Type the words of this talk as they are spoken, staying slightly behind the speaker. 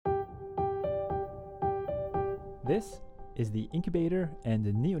This is the Incubator and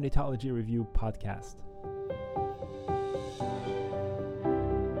the Neonatology Review podcast.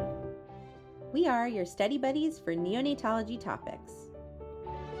 We are your study buddies for neonatology topics.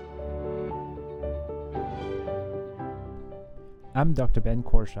 I'm Dr. Ben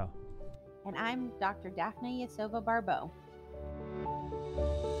Korshaw. And I'm Dr. Daphne Yasova-Barbeau.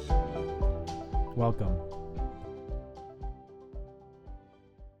 Welcome.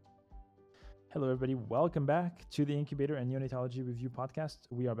 Hello, everybody. Welcome back to the Incubator and Neonatology Review podcast.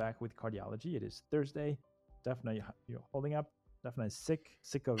 We are back with cardiology. It is Thursday. Daphne, you're holding up. Daphne is sick,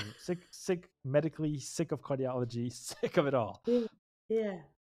 medically sick of cardiology, sick of it all. Yeah,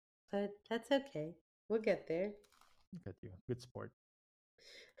 but that's okay. We'll get there. Look at you. Good sport.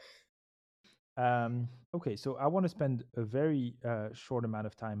 Okay, so I want to spend a very short amount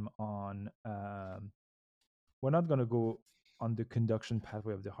of time on, we're not going to go on the conduction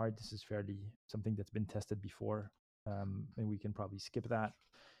pathway of the heart. This is fairly something that's been tested before, and we can probably skip that.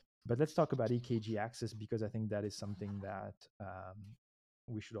 But let's talk about EKG axis, because I think that is something that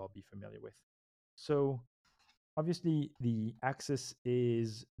we should all be familiar with. So obviously, the axis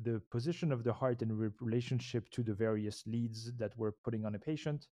is the position of the heart in relationship to the various leads that we're putting on a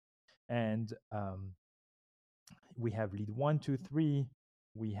patient. And we have lead 1, 2, 3.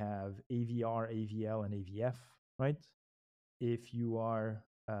 We have AVR, AVL, and AVF, right? If you are,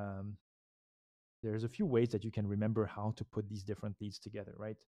 there's a few ways that you can remember how to put these different leads together,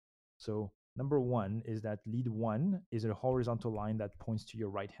 right? So number one is that lead 1 is a horizontal line that points to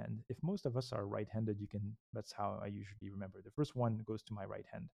your right hand. If most of us are right-handed, that's how I usually remember. The first one goes to my right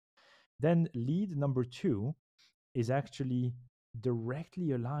hand. Then lead number 2 is actually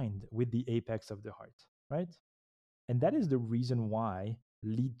directly aligned with the apex of the heart, right? And that is the reason why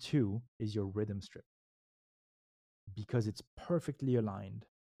lead 2 is your rhythm strip, because it's perfectly aligned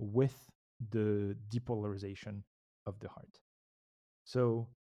with the depolarization of the heart. So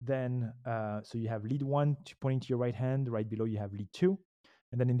then, so you have lead 1 pointing to your right hand. Right below, you have lead 2.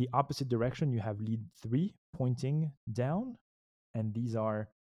 And then in the opposite direction, you have lead 3 pointing down. And these are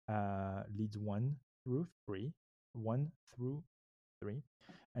leads 1 through 3.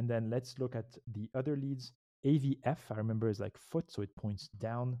 And then let's look at the other leads. AVF, I remember, is like foot, so it points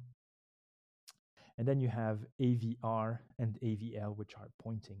down. And then you have AVR and AVL, which are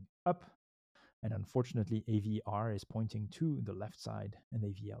pointing up. And unfortunately, AVR is pointing to the left side and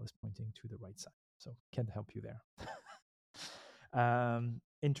AVL is pointing to the right side. So can't help you there.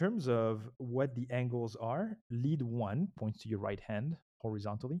 In terms of what the angles are, lead 1 points to your right hand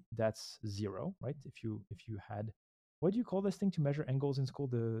horizontally. That's 0, right? If you had, what do you call this thing to measure angles in school?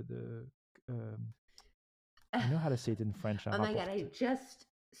 I know how to say it in French. Oh my God, I just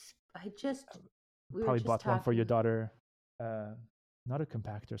we probably were just bought talking. one for your daughter. Not a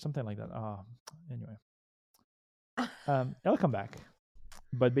compactor, something like that. Anyway, I'll come back.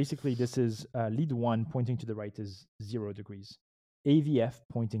 But basically, this is lead 1 pointing to the right is 0 degrees. AVF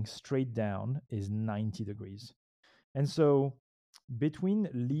pointing straight down is 90 degrees. And so between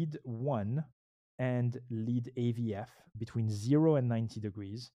lead 1 and lead AVF, between 0 and 90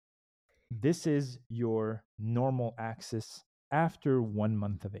 degrees, this is your normal axis after 1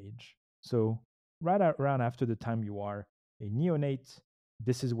 month of age. So right around after the time you are a neonate,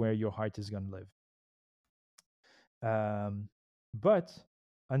 this is where your heart is going to live. But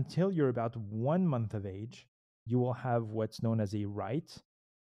until you're about 1 month of age, you will have what's known as a right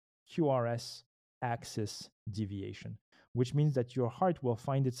QRS axis deviation, which means that your heart will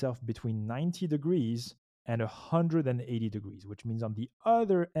find itself between 90 degrees and 180 degrees, which means on the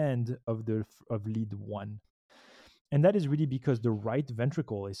other end of lead 1. And that is really because the right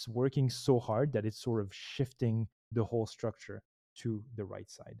ventricle is working so hard that it's sort of shifting the whole structure to the right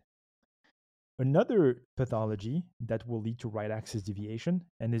side. Another pathology that will lead to right axis deviation,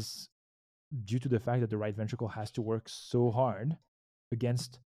 and is due to the fact that the right ventricle has to work so hard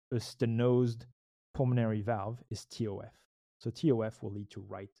against a stenosed pulmonary valve, is TOF. So TOF will lead to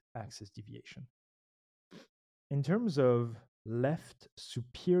right axis deviation. In terms of left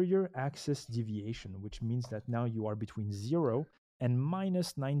superior axis deviation, which means that now you are between 0 and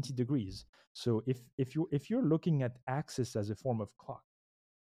minus 90 degrees. So if you're looking at axis as a form of clock,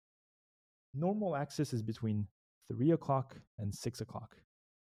 normal axis is between 3 o'clock and 6 o'clock.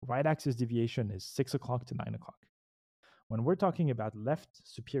 Right axis deviation is 6 o'clock to 9 o'clock. When we're talking about left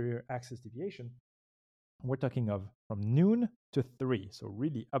superior axis deviation, we're talking of from noon to 3, so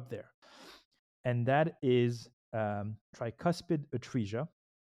really up there. And that is tricuspid atresia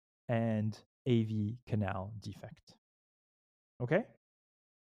and AV canal defect. Okay?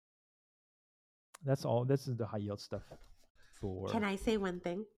 That's all. This is the high yield stuff. Can I say one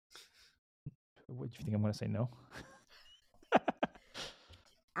thing? What do you think I'm going to say? No.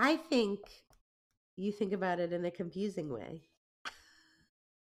 I think you think about it in a confusing way.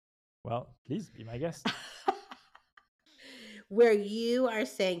 Well, please be my guest. Where you are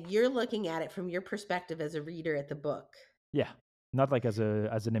saying you're looking at it from your perspective as a reader at the book. Yeah, not like as an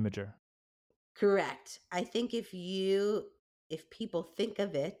imager. Correct. I think if people think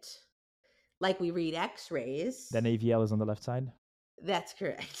of it like we read x-rays, Then AVL is on the left side. That's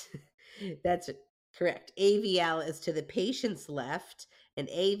correct. That's correct. AVL is to the patient's left and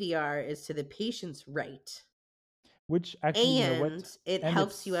AVR is to the patient's right. Which actually, you know what? And it And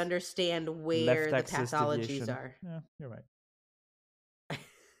helps you it's understand where left the axis pathologies deviation. are. Yeah, you're right.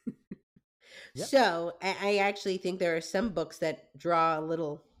 Yep. So I actually think there are some books that draw a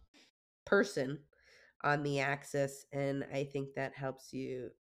little person on the axis, and I think that helps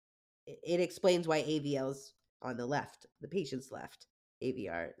you. It explains why AVL is on the left, the patient's left.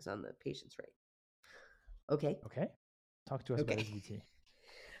 AVR is on the patient's right. Okay. Okay. Talk to us about SVT.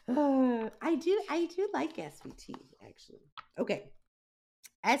 I do like SVT actually. Okay.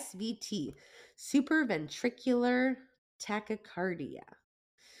 SVT, supraventricular tachycardia.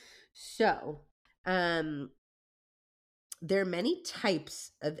 So, there are many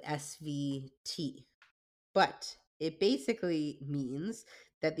types of SVT, but it basically means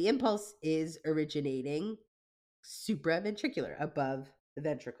that the impulse is originating supraventricular, above the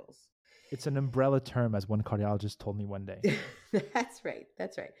ventricles. It's an umbrella term, as one cardiologist told me one day. That's right.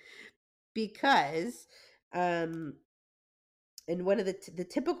 Because, and one of the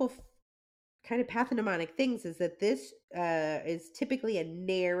typical kind of pathognomonic things is that this is typically a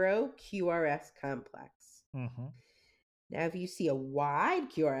narrow QRS complex. Mm-hmm. Now, if you see a wide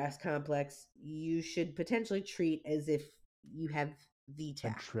QRS complex, you should potentially treat as if you have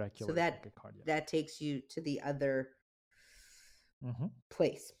VTach. Ventricular So that takes you to the other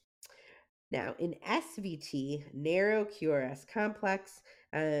place. Now, in SVT, narrow QRS complex,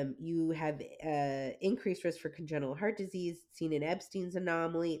 you have increased risk for congenital heart disease, seen in Epstein's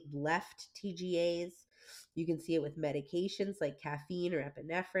anomaly, left TGAs. You can see it with medications like caffeine or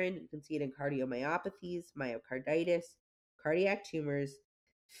epinephrine. You can see it in cardiomyopathies, myocarditis, cardiac tumors,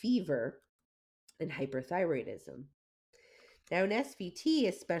 fever, and hyperthyroidism. Now, in SVT,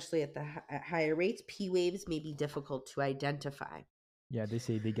 especially at higher rates, P waves may be difficult to identify. Yeah, they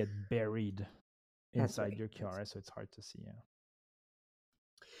say they get buried inside your QRS, so it's hard to see. Yeah.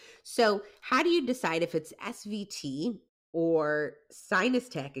 So, how do you decide if it's SVT or sinus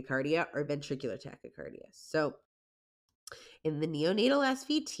tachycardia or ventricular tachycardia? So, in the neonatal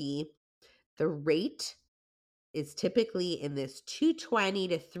SVT, the rate is typically in this 220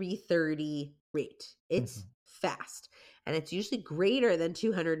 to 330 rate. It's fast. And it's usually greater than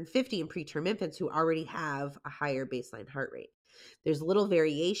 250 in preterm infants who already have a higher baseline heart rate. There's little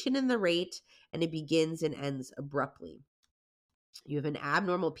variation in the rate, and it begins and ends abruptly. You have an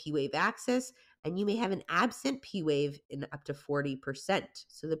abnormal P wave axis, and you may have an absent P wave in up to 40%.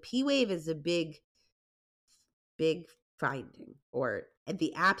 So the P wave is a big finding, or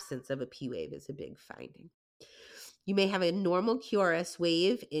the absence of a P wave is a big finding. You may have a normal QRS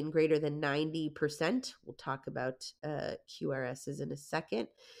wave in greater than 90%. We'll talk about QRSs in a second.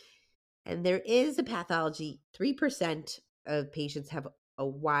 And there is a pathology, 3% of patients have a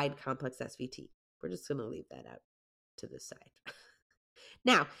wide complex SVT. We're just going to leave that out to the side.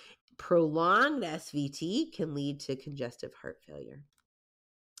 Now, prolonged SVT can lead to congestive heart failure.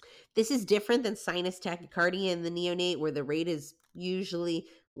 This is different than sinus tachycardia in the neonate, where the rate is usually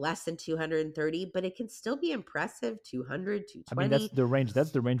less than 230, but it can still be impressive, 200, 220. I mean, that's the range.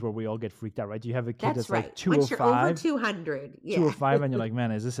 That's the range where we all get freaked out, right? You have a kid that's right. like 205. Once you're over 200, yeah. 205, and you're like,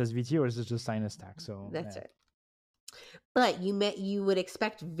 man, is this SVT or is this just sinus tac? So that's it. But you would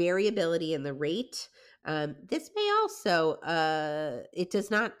expect variability in the rate. This may also, it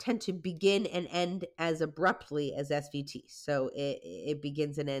does not tend to begin and end as abruptly as SVT. So it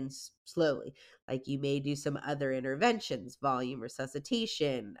begins and ends slowly. Like you may do some other interventions, volume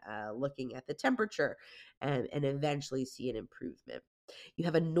resuscitation, looking at the temperature, and eventually see an improvement. You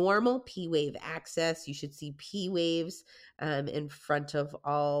have a normal P wave axis. You should see P waves in front of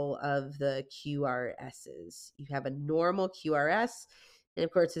all of the QRSs. You have a normal QRS, and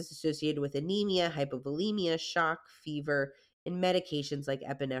of course, it's associated with anemia, hypovolemia, shock, fever, and medications like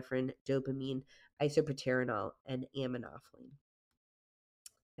epinephrine, dopamine, isoproterenol, and aminophylline.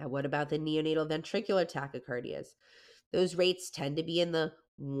 Now, what about the neonatal ventricular tachycardias? Those rates tend to be in the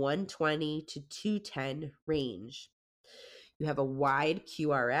 120 to 210 range. You have a wide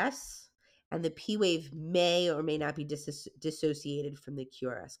QRS, and the P wave may or may not be dissociated from the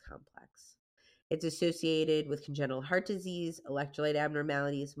QRS complex. It's associated with congenital heart disease, electrolyte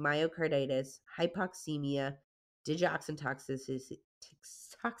abnormalities, myocarditis, hypoxemia, digoxin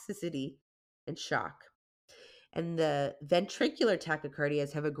toxicity, and shock. And the ventricular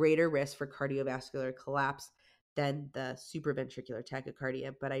tachycardias have a greater risk for cardiovascular collapse than the supraventricular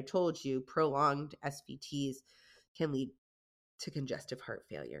tachycardia. But I told you, prolonged SVTs can lead to congestive heart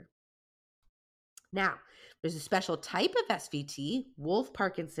failure. Now, there's a special type of SVT,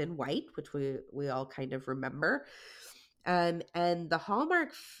 Wolff-Parkinson-White, which we all kind of remember. And the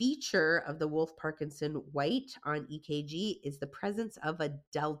hallmark feature of the Wolff-Parkinson-White on EKG is the presence of a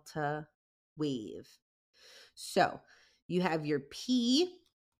delta wave. So you have your P,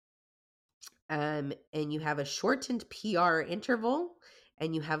 and you have a shortened PR interval,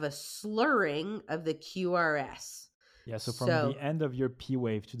 and you have a slurring of the QRS. Yeah, so from the end of your P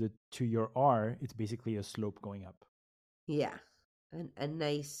wave to your R, it's basically a slope going up. Yeah, a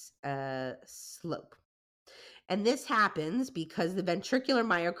nice slope. And this happens because the ventricular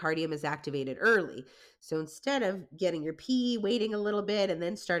myocardium is activated early. So instead of getting your P, waiting a little bit, and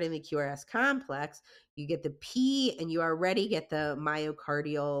then starting the QRS complex, you get the P and you already get the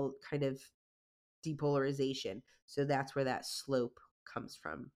myocardial kind of depolarization. So that's where that slope comes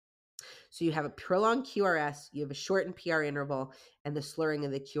from. So you have a prolonged QRS, you have a shortened PR interval, and the slurring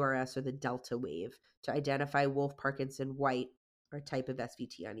of the QRS or the delta wave to identify Wolff-Parkinson-White or type of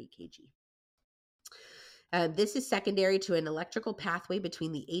SVT on EKG. This is secondary to an electrical pathway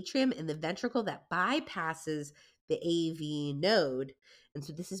between the atrium and the ventricle that bypasses the AV node. And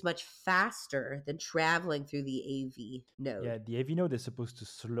so this is much faster than traveling through the AV node. Yeah, the AV node is supposed to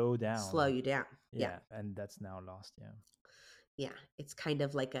slow down. Slow you down. Yeah, and that's now lost, yeah. Yeah, it's kind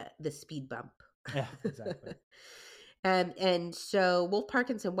of like the speed bump. Yeah, exactly. And so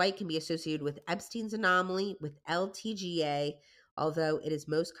Wolff-Parkinson-White can be associated with Epstein's anomaly, with LTGA, although it is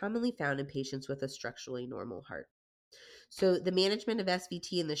most commonly found in patients with a structurally normal heart. So the management of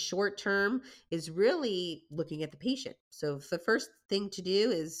SVT in the short term is really looking at the patient. So the first thing to do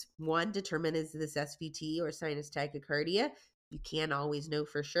is, one, determine is this SVT or sinus tachycardia. You can't always know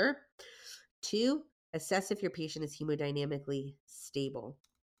for sure. Two, assess if your patient is hemodynamically stable.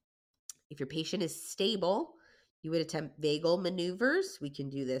 If your patient is stable, you would attempt vagal maneuvers. We can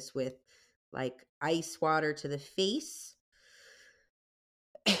do this with like ice water to the face.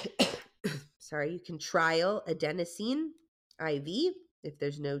 Sorry, you can trial adenosine IV if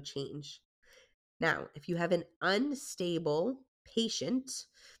there's no change. Now, if you have an unstable patient,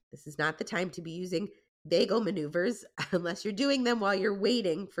 this is not the time to be using vagal maneuvers unless you're doing them while you're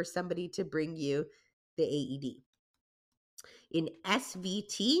waiting for somebody to bring you the AED. In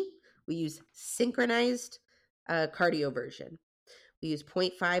SVT, we use synchronized cardioversion. We use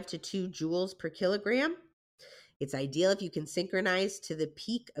 0.5 to 2 joules per kilogram. It's ideal if you can synchronize to the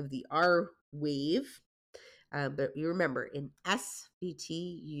peak of the R wave. But you remember, in SVT,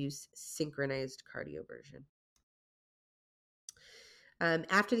 you use synchronized cardioversion.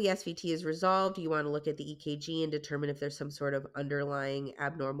 After the SVT is resolved, you want to look at the EKG and determine if there's some sort of underlying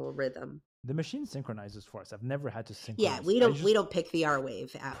abnormal rhythm. The machine synchronizes for us. I've never had to synchronize. Yeah, we don't pick the R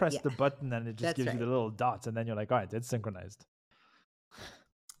wave out. Press the button and it just gives you the little dots, and then you're like, all right, it's synchronized.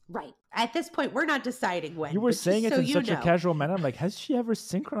 Right. At this point, we're not deciding when. You were saying it in such a casual manner. I'm like, has she ever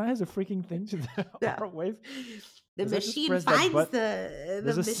synchronized a freaking thing to the R wave? The machine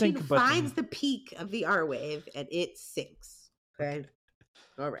finds the peak of the R wave and it syncs. Okay.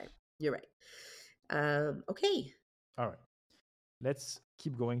 All right. You're right. Okay. All right. Let's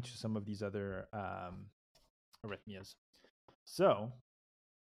keep going to some of these other arrhythmias. So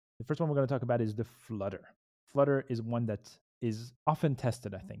the first one we're going to talk about is the flutter. Flutter is one that is often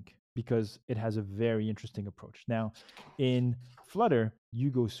tested, I think, because it has a very interesting approach. Now, in flutter, you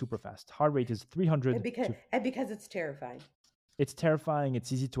go super fast. Heart rate is 300. And because it's terrifying. It's terrifying.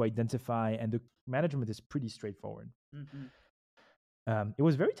 It's easy to identify, and the management is pretty straightforward. Mm-hmm. It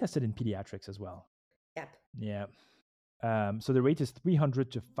was very tested in pediatrics as well. Yep. Yeah. So the rate is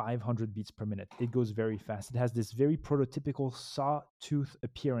 300 to 500 beats per minute. It goes very fast. It has this very prototypical sawtooth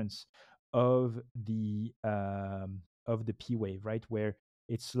appearance of the P wave, right, where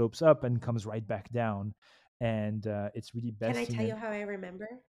it slopes up and comes right back down, and it's really best. Can I tell you how I remember?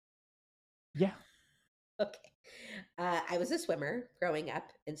 Yeah. Okay. I was a swimmer growing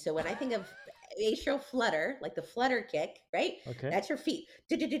up, and so when I think of atrial flutter, like the flutter kick, right? Okay. That's your feet.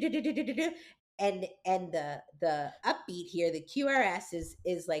 And the upbeat here, the QRS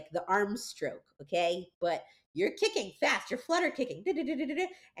is like the arm stroke, okay? But you're kicking fast, you're flutter kicking,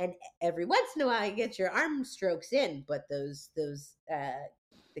 and every once in a while you get your arm strokes in, but the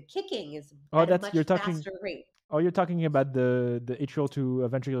kicking is at a much faster rate. Oh, you're talking about the atrial to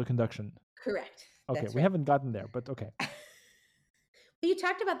ventricular conduction. Correct. Okay, That's we right. haven't gotten there, but okay. But you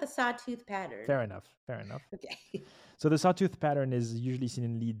talked about the sawtooth pattern. Fair enough. Okay. So the sawtooth pattern is usually seen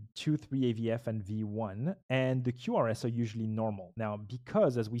in lead 2, 3 AVF and V1, and the QRS are usually normal. Now,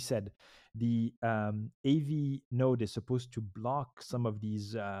 because, as we said, the AV node is supposed to block some of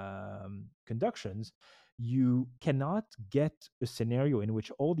these conductions, you cannot get a scenario in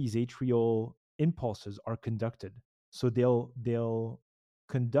which all these atrial impulses are conducted. So they'll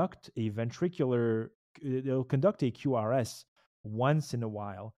conduct a ventricular, they'll conduct a QRS once in a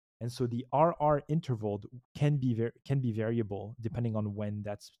while, and so the RR interval can be variable depending on when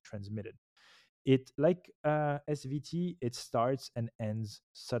that's transmitted. It, like SVT, it starts and ends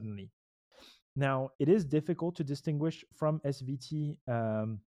suddenly. Now, it is difficult to distinguish from SVT,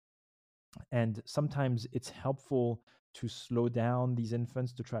 and sometimes it's helpful to slow down these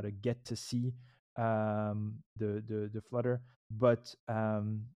infants to try to get to see the flutter, but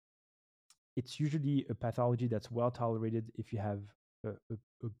it's usually a pathology that's well tolerated if you have a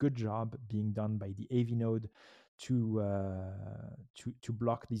good job being done by the AV node to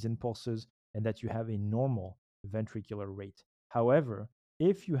block these impulses, and that you have a normal ventricular rate. However,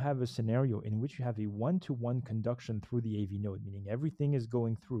 if you have a scenario in which you have a one-to-one conduction through the AV node, meaning everything is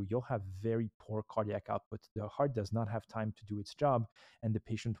going through, you'll have very poor cardiac output. The heart does not have time to do its job, and the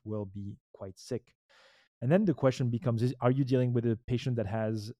patient will be quite sick. And then the question becomes, are you dealing with a patient that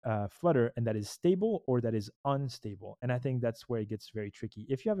has flutter and that is stable or that is unstable? And I think that's where it gets very tricky.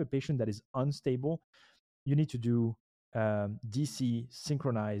 If you have a patient that is unstable, you need to do DC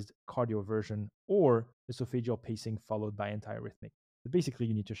synchronized cardioversion or esophageal pacing followed by anti-arrhythmic. But basically,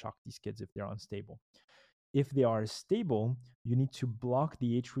 you need to shock these kids if they're unstable. If they are stable, you need to block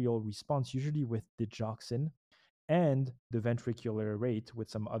the atrial response, usually with digoxin, and the ventricular rate with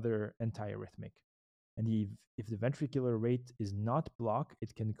some other anti-arrhythmic. And if the ventricular rate is not blocked,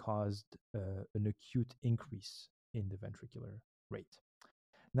 it can cause an acute increase in the ventricular rate.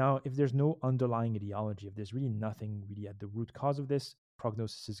 Now, if there's no underlying etiology, if there's really nothing really at the root cause of this,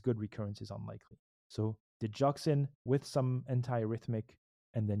 prognosis is good, recurrence is unlikely. So digoxin with some anti-arrhythmic,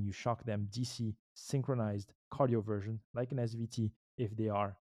 and then you shock them DC synchronized cardioversion, like an SVT, if they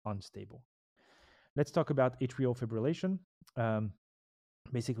are unstable. Let's talk about atrial fibrillation.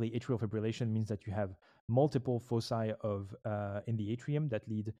 Basically, atrial fibrillation means that you have multiple foci of in the atrium that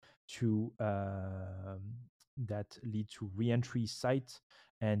lead to reentry site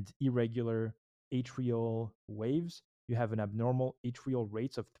and irregular atrial waves. You have an abnormal atrial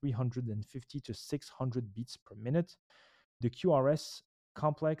rates of 350 to 600 beats per minute. The QRS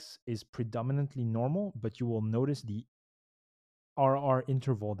complex is predominantly normal, but you will notice the RR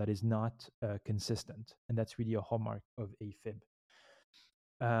interval that is not consistent, and that's really a hallmark of AFib.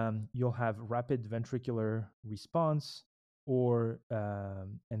 You'll have rapid ventricular response or a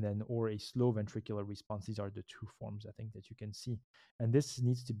slow ventricular response. These are the two forms I think that you can see, and this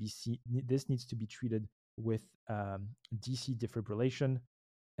needs to be treated with DC defibrillation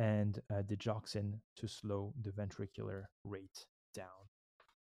and digoxin to slow the ventricular rate down.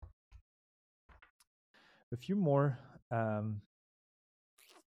 A few more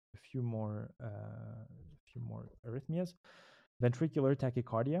arrhythmias. Ventricular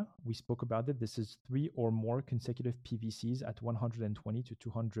tachycardia, we spoke about it. This is 3 or more consecutive PVCs at 120 to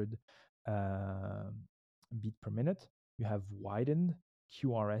 200 beat per minute. You have widened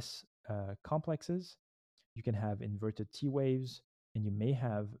QRS complexes. You can have inverted T waves, and you may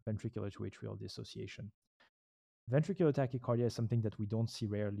have ventricular to atrial dissociation. Ventricular tachycardia is something that we don't see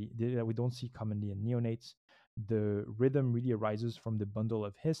commonly in neonates. The rhythm really arises from the bundle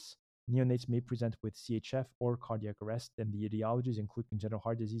of His. Neonates may present with CHF or cardiac arrest, and the etiologies include congenital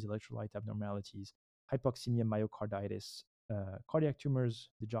heart disease, electrolyte abnormalities, hypoxemia, myocarditis, cardiac tumors,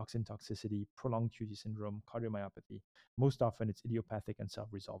 digoxin toxicity, prolonged QT syndrome, cardiomyopathy. Most often, it's idiopathic and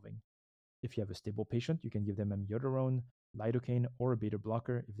self-resolving. If you have a stable patient, you can give them amiodarone, lidocaine, or a beta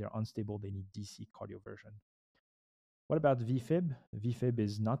blocker. If they're unstable, they need DC cardioversion. What about VFib? VFib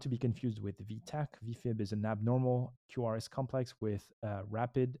is not to be confused with VTach. VFib is an abnormal QRS complex with a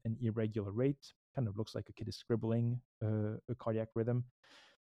rapid and irregular rate. Kind of looks like a kid is scribbling a cardiac rhythm.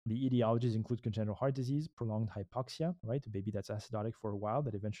 The etiologies include congenital heart disease, prolonged hypoxia, right? A baby that's acidotic for a while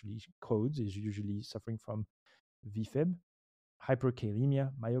that eventually codes is usually suffering from VFib,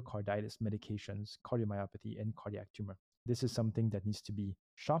 hyperkalemia, myocarditis, medications, cardiomyopathy, and cardiac tumor. This is something that needs to be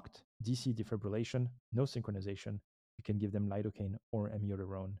shocked, DC defibrillation, no synchronization. You can give them lidocaine or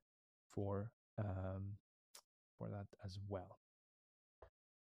amiodarone for that as well.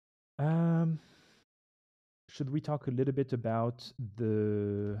 Should we talk a little bit about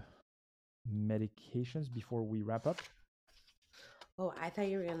the medications before we wrap up? Oh, I thought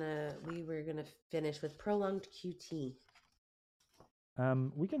we were gonna finish with prolonged QT.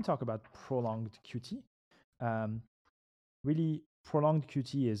 We can talk about prolonged QT. Really, prolonged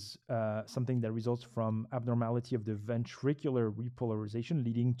QT is something that results from abnormality of the ventricular repolarization,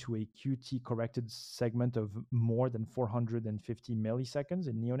 leading to a QT corrected segment of more than 450 milliseconds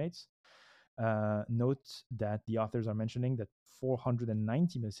in neonates. Note that the authors are mentioning that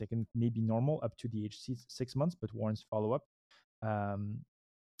 490 milliseconds may be normal up to the age 6 months, but warrants follow-up.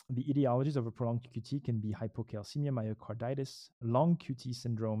 The etiologies of a prolonged QT can be hypocalcemia, myocarditis, long QT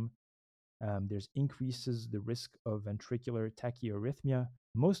syndrome. There's increases the risk of ventricular tachyarrhythmia,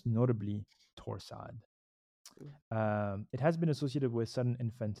 most notably torsade. It has been associated with sudden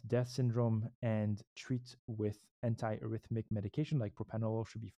infant death syndrome, and treat with anti-arrhythmic medication like propranolol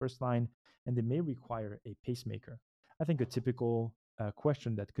should be first line, and they may require a pacemaker. I think a typical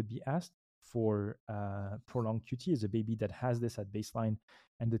question that could be asked for prolonged QT is a baby that has this at baseline,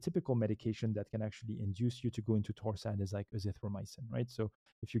 and the typical medication that can actually induce you to go into torsade is like azithromycin, right? So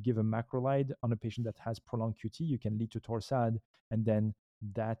if you give a macrolide on a patient that has prolonged QT, you can lead to torsade, and then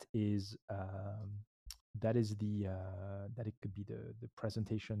that it could be the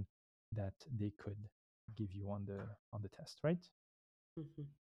presentation that they could give you on the test, right? Mm-hmm.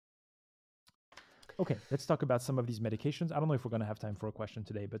 Okay, let's talk about some of these medications. I don't know if we're going to have time for a question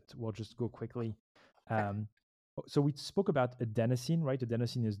today, but we'll just go quickly. So we spoke about adenosine, right?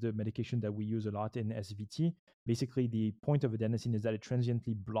 Adenosine is the medication that we use a lot in SVT. Basically, the point of adenosine is that it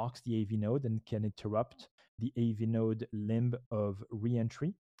transiently blocks the AV node and can interrupt the AV node limb of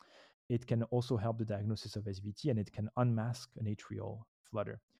reentry. It can also help the diagnosis of SVT, and it can unmask an atrial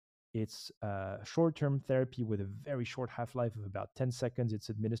flutter. It's a short-term therapy with a very short half-life of about 10 seconds. It's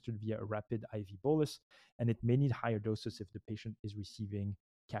administered via a rapid IV bolus, and it may need higher doses if the patient is receiving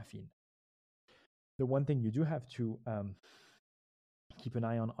caffeine. The one thing you do have to keep an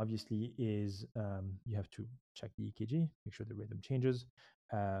eye on, obviously, is you have to check the EKG, make sure the rhythm changes,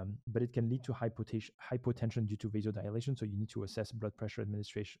 but it can lead to hypotension due to vasodilation. So you need to assess blood pressure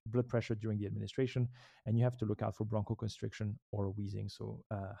during the administration, and you have to look out for bronchoconstriction or wheezing. So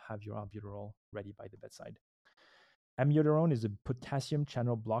have your albuterol ready by the bedside. Amiodarone is a potassium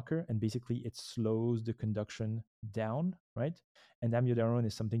channel blocker, and basically it slows the conduction down, right? And amiodarone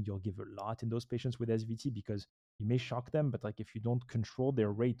is something you'll give a lot in those patients with SVT because you may shock them, but like if you don't control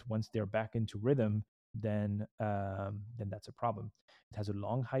their rate once they're back into rhythm, then that's a problem. It has a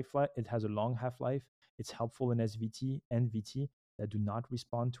long half-life. It's helpful in SVT and VT that do not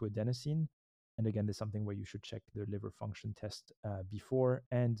respond to adenosine. And again, there's something where you should check their liver function test before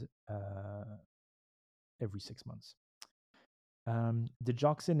and every 6 months.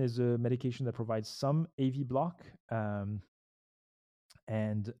 Digoxin is a medication that provides some AV block,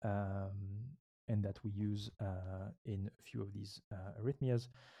 and that we use in a few of these arrhythmias.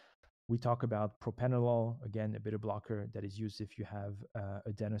 We talk about propranolol, again, a beta blocker that is used if you have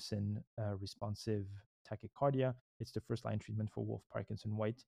adenosine responsive tachycardia. It's the first line treatment for Wolff Parkinson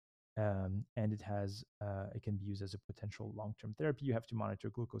White, and it can be used as a potential long-term therapy. You have to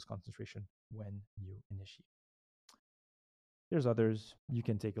monitor glucose concentration when you initiate. There's others. You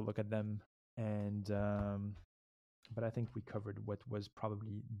can take a look at them, and but I think we covered what was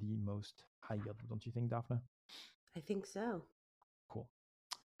probably the most high yield. Don't you think, Daphne? I think so. Cool.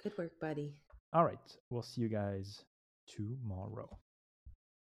 Good work, buddy. All right. We'll see you guys tomorrow.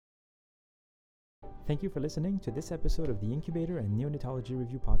 Thank you for listening to this episode of the Incubator and Neonatology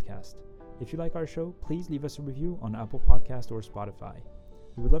Review podcast. If you like our show, please leave us a review on Apple Podcast or Spotify.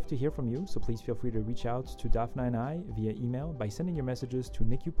 We would love to hear from you, so please feel free to reach out to Daphne and I via email by sending your messages to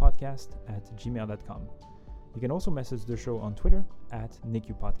nicupodcast@gmail.com. You can also message the show on Twitter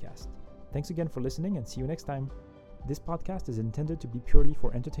 @NICUPodcast. Thanks again for listening, and see you next time. This podcast is intended to be purely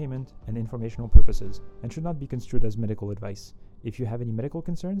for entertainment and informational purposes and should not be construed as medical advice. If you have any medical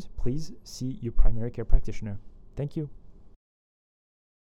concerns, please see your primary care practitioner. Thank you.